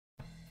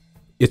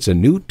It's a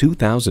new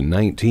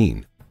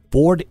 2019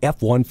 Ford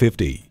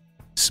F-150.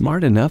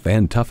 Smart enough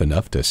and tough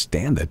enough to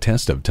stand the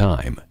test of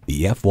time,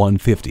 the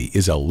F-150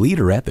 is a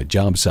leader at the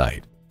job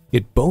site.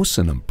 It boasts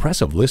an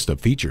impressive list of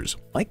features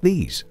like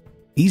these: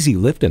 easy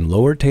lift and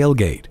lower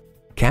tailgate,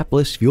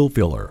 capless fuel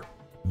filler,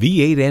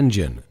 V8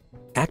 engine,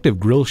 active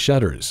grille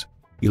shutters,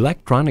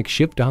 electronic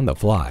shift on the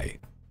fly,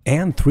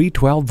 and 3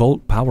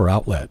 12-volt power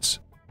outlets.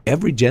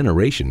 Every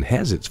generation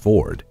has its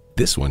Ford.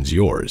 This one's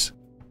yours.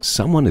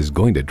 Someone is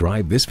going to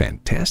drive this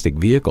fantastic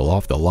vehicle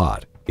off the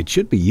lot. It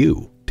should be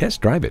you.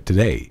 Test drive it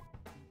today.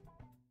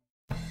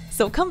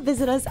 So come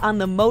visit us on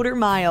the Motor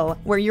Mile,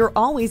 where you're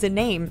always a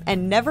name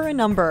and never a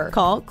number.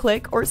 Call,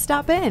 click, or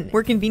stop in.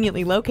 We're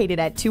conveniently located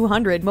at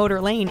 200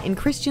 Motor Lane in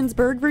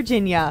Christiansburg,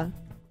 Virginia.